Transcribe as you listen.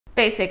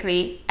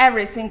basically,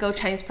 every single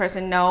Chinese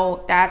person knows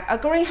that a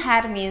green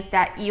hat means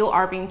that you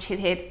are being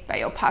cheated by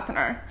your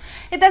partner.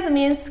 It doesn't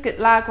mean good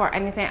luck or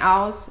anything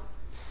else.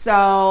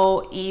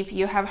 So if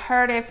you have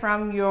heard it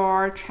from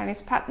your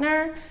Chinese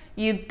partner,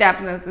 you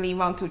definitely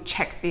want to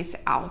check this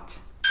out.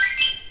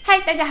 Hi,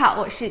 大家好，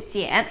我是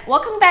简。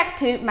Welcome back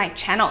to my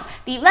channel,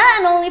 the one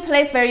and only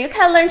place where you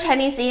can learn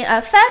Chinese in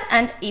a fun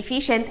and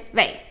efficient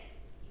way.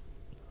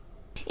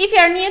 If you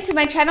are new to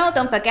my channel,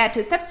 don't forget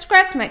to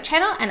subscribe to my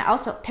channel and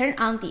also turn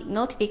on the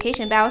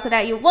notification bell so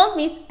that you won't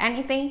miss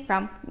anything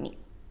from me.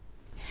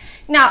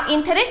 Now,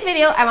 in today's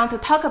video, I want to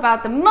talk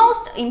about the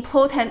most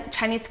important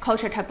Chinese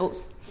culture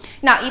taboos.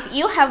 Now, if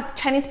you have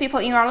Chinese people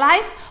in your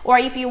life, or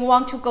if you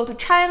want to go to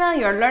China,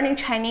 you're learning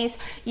Chinese,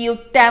 you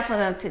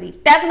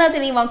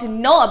definitely want to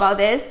know about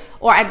this,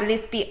 or at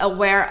least be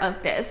aware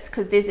of this,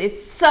 because this is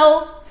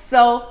so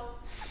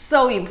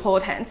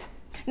important.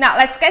 Now,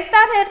 let's get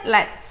started.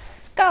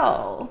 Let's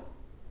go.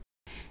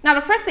 Now,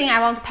 the first thing I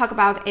want to talk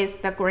about is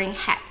the green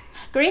hat.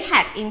 Green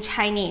hat in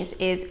Chinese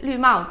is 绿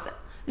帽子,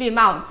 绿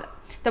帽子.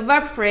 The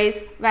verb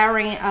phrase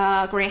wearing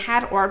a green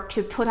hat or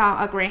to put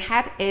on a green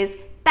hat is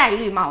戴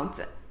绿帽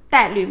子,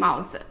 戴绿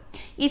帽子.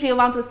 If you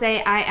want to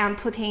say I am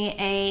putting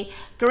a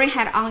green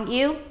hat on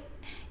you,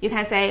 you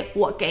can say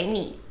我给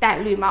你戴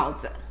绿帽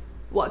子,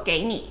 我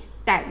给你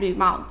戴绿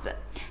帽子.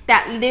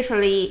 That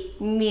literally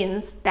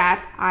means that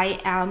I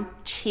am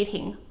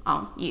cheating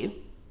on you.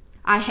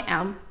 I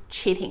am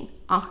cheating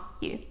on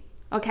you.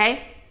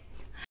 Okay?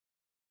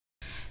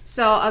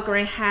 So a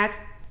green hat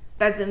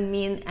doesn't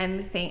mean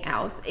anything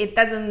else. It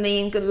doesn't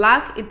mean good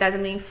luck. It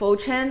doesn't mean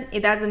fortune.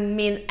 It doesn't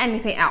mean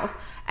anything else.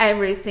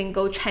 Every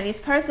single Chinese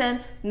person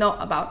know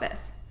about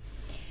this.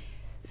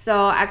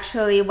 So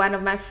actually, one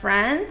of my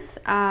friends,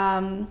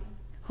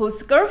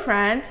 whose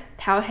girlfriend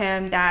tell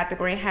him that the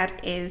green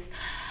hat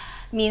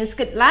means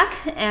good luck,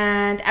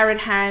 and every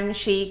time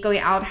she going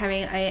out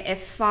having a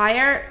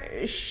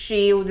fire,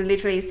 she would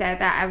literally say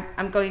that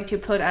I'm going to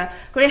put a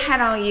green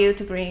hat on you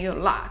to bring you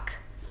luck.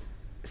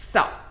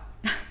 So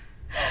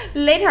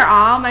later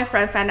on, my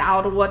friend found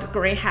out what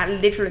green hat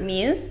literally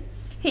means.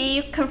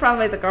 He confronted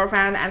with the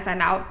girlfriend and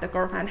found out the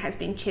girlfriend has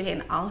been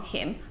cheating on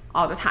him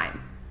all the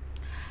time.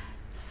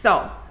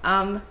 So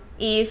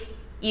if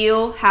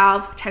you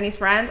have Chinese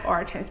friends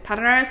or Chinese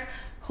partners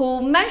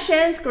who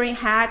mentioned green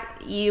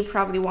hat, you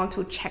probably want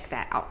to check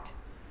that out.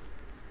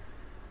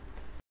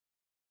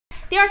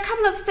 There are a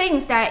couple of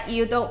things that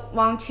you don't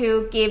want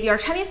to give your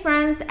Chinese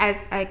friends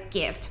as a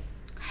gift.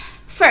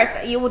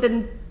 First, you would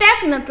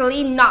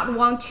definitely not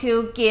want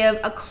to give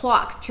a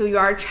clock to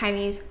your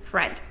Chinese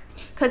friend,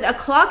 because a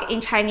clock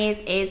in Chinese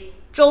is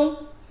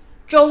钟,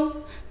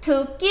 钟.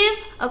 To give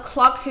a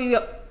clock to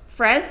your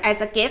friends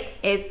as a gift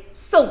is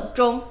送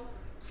钟,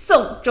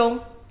 送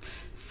钟.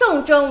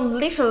 送钟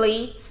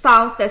literally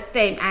sounds the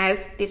same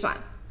as this one.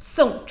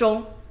 送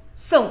钟,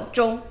 送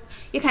钟.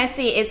 You can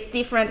see it's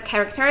different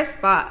characters,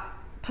 but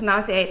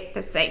pronounce it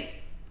the same.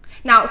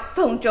 Now,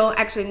 送钟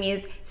actually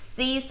means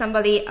see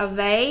somebody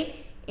away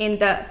in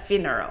the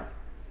funeral.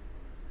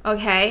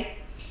 Okay?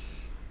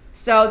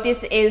 So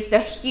this is the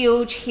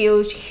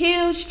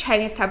huge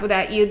Chinese taboo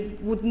that you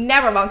would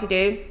never want to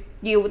do.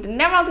 You would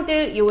never want to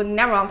do, you would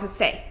never want to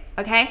say.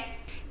 Okay?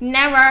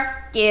 Never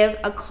give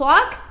a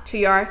clock to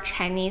your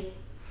Chinese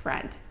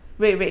friend.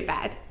 Really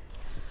bad.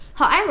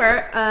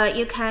 However,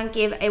 you can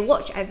give a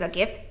watch as a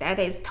gift. That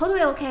is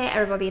totally okay.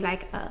 Everybody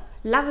like a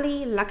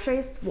lovely,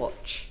 luxurious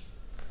watch.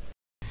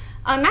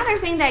 Another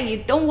thing that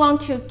you don't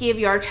want to give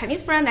your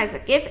Chinese friend as a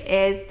gift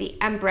is the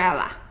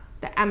umbrella.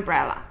 The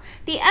umbrella.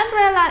 The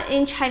umbrella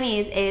in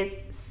Chinese is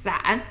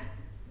伞,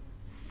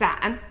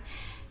 伞.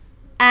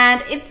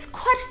 And it's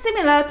quite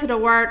similar to the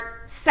word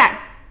散.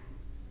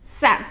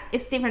 散.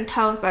 It's different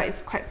tones, but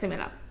it's quite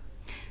similar.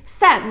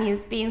 散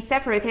means being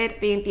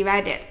separated, being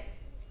divided.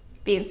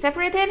 Being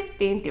separated,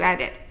 being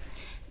divided.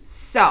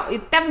 So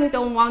you definitely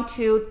don't want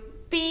to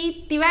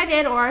be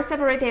divided or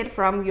separated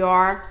from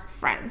your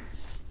friends.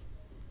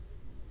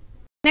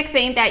 Next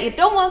thing that you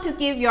don't want to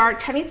give your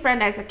Chinese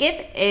friend as a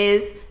gift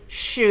is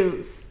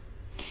shoes.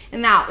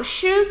 Now,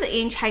 shoes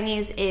in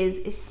Chinese is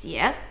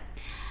鞋.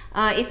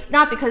 It's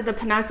not because the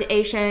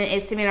pronunciation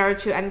is similar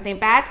to anything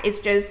bad.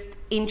 It's just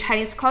in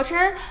Chinese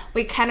culture,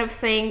 we kind of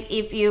think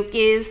if you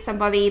give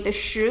somebody the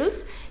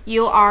shoes,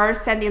 you are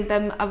sending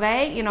them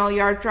away. You know,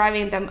 you are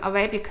driving them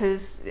away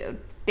because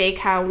they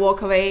can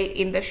walk away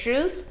in the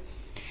shoes.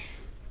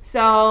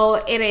 So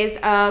it is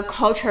a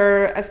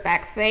culture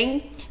aspect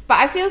thing. But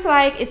I feel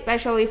like,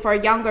 especially for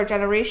younger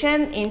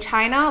generation in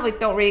China, we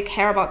don't really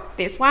care about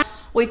this one.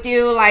 We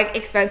do like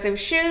expensive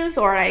shoes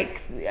or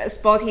like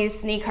sporty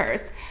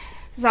sneakers.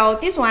 So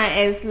this one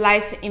is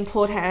less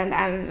important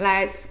and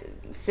less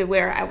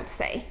severe, I would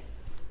say.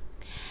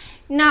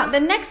 Now, the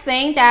next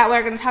thing that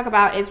we're going to talk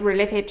about is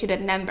related to the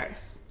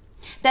numbers.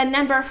 The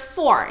number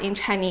 4 in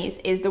Chinese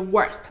is the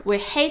worst. We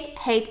hate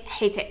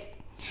it.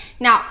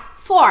 Now,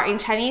 4 in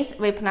Chinese,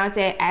 we pronounce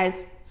it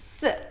as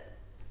四,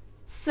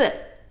 四,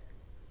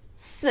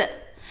 四.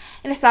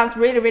 It sounds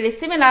really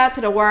similar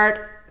to the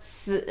word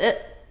死,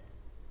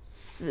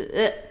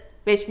 死.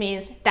 which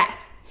means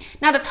death.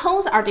 Now the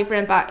tones are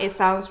different, but it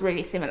sounds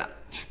really similar.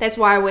 That's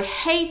why we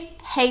hate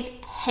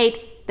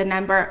the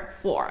number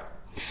 4.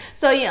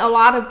 So in a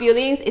lot of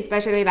buildings,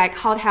 especially like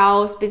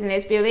hotels,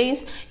 business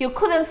buildings, you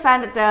couldn't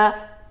find the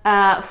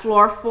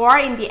floor 4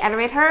 in the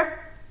elevator.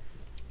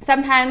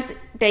 Sometimes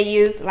they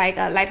use like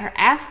a letter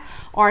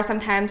F, or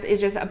sometimes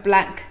it's just a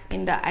blank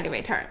in the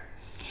elevator.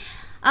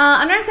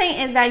 Another thing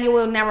is that you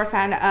will never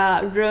find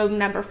room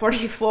number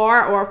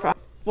 44 or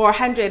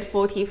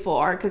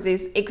 444 because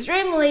it's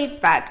extremely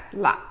bad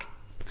luck.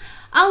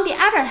 On the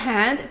other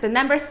hand, the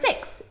number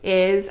 6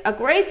 is a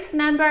great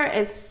number,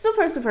 it's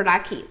super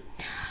lucky.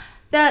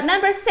 The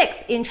number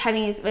 6 in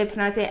Chinese, we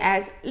pronounce it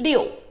as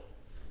六.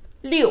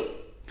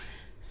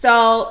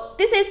 So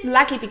this is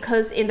lucky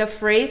because in the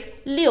phrase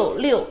六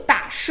六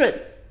大顺,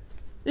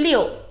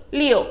 六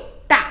六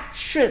大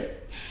顺,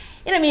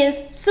 it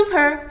means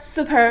super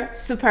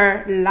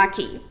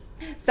lucky.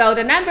 So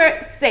the number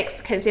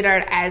 6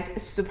 considered as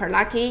super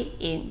lucky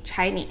in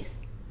Chinese.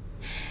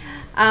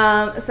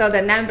 So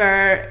the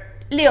number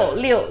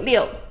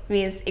 666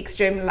 means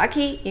extreme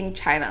lucky in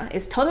China.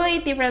 It's totally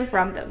different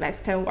from the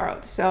Western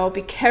world, so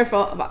be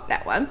careful about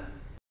that one.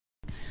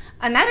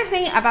 Another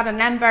thing about the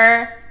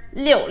number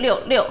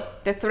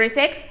 666, the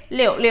 36,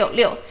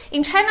 666,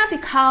 in China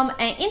become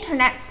an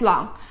internet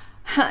slang.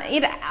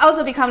 It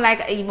also become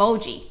like an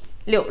emoji,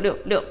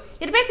 666.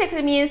 It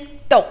basically means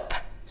dope,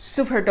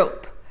 super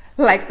dope,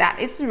 like that.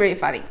 It's really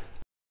funny.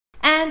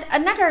 And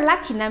another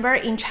lucky number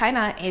in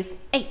China is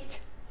 8.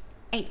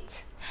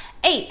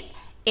 8.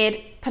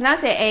 It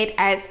pronounces it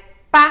as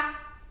八.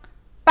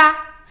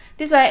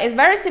 This one is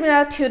very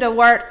similar to the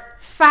word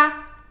发.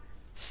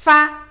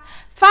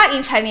 发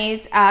in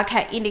Chinese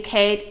can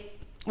indicate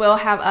we'll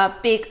have a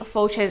big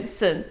fortune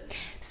soon.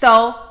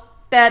 So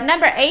the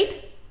number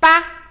 8,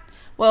 八,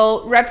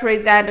 will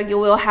represent you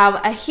will have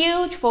a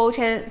huge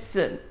fortune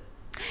soon.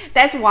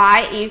 That's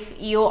why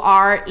if you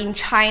are in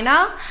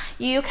China,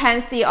 you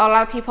can see a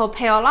lot of people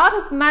pay a lot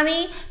of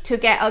money to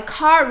get a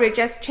car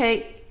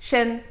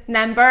registration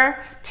number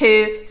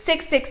to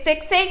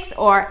 6666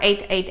 or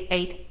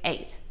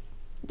 8888.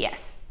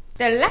 Yes.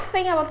 The last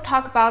thing I want to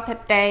talk about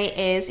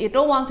today is you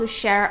don't want to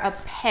share a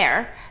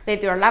pair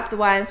with your loved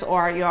ones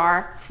or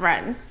your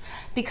friends,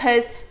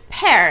 because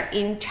pair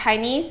in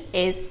Chinese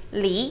is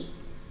li.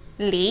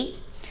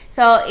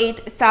 So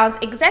it sounds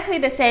exactly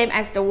the same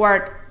as the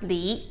word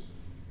li.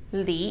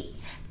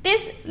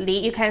 This li,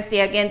 you can see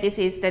again, this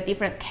is the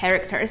different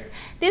characters.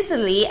 This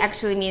li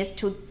actually means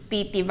to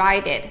be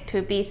divided,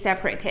 to be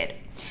separated.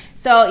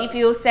 So if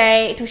you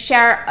say to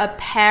share a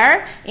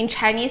pair, in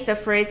Chinese the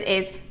phrase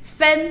is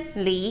分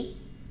离.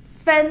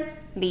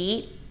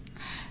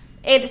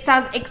 It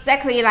sounds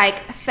exactly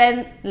like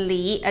分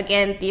离,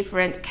 again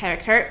different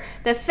character.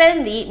 The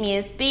分离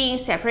means being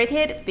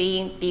separated,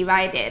 being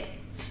divided.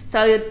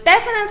 So you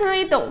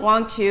definitely don't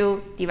want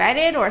to divide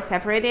it or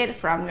separate it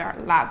from your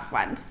loved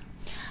ones.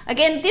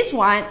 Again, this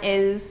one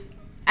is,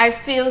 I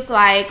feels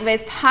like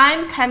with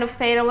time kind of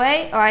fade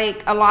away,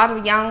 like a lot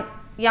of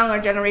younger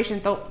generation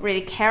don't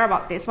really care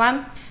about this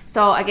one.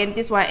 So again,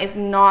 this one is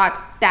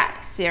not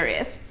that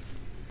serious.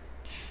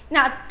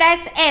 Now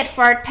that's it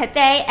for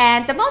today,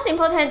 and the most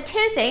important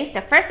 2 things.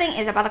 The first thing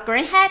is about the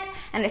green hat,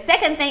 and the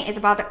second thing is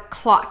about the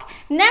clock.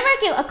 Never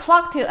give a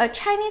clock to a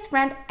Chinese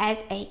friend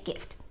as a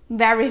gift.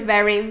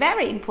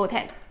 Very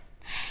important.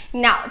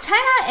 Now,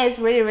 China is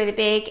really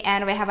big,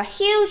 and we have a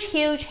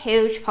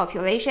huge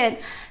population.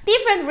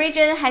 Different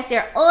region has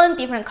their own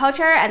different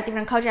culture, and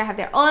different culture have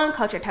their own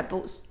culture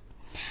taboos.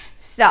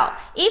 So,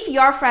 if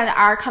your friends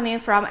are coming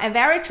from a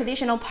very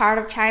traditional part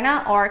of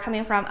China or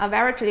coming from a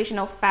very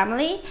traditional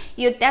family,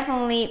 you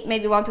definitely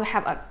maybe want to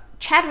have a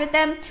chat with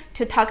them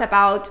to talk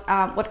about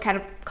what kind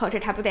of culture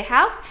taboo they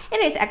have. It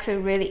is actually a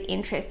really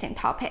interesting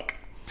topic.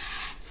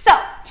 So,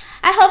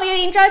 I hope you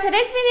enjoyed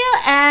today's video,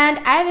 and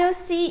I will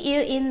see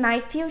you in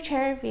my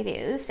future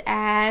videos.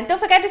 And don't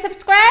forget to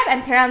subscribe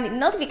and turn on the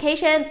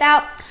notification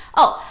bell.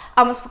 Oh,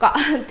 almost forgot.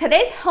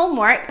 Today's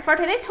homework. For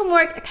today's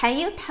homework, can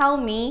you tell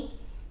me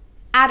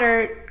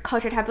other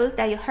culture taboos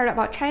that you heard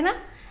about China?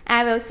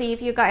 I will see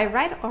if you got it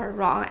right or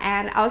wrong,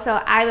 and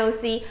also I will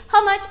see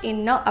how much you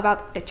know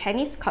about the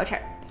Chinese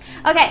culture.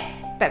 Okay,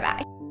 bye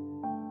bye.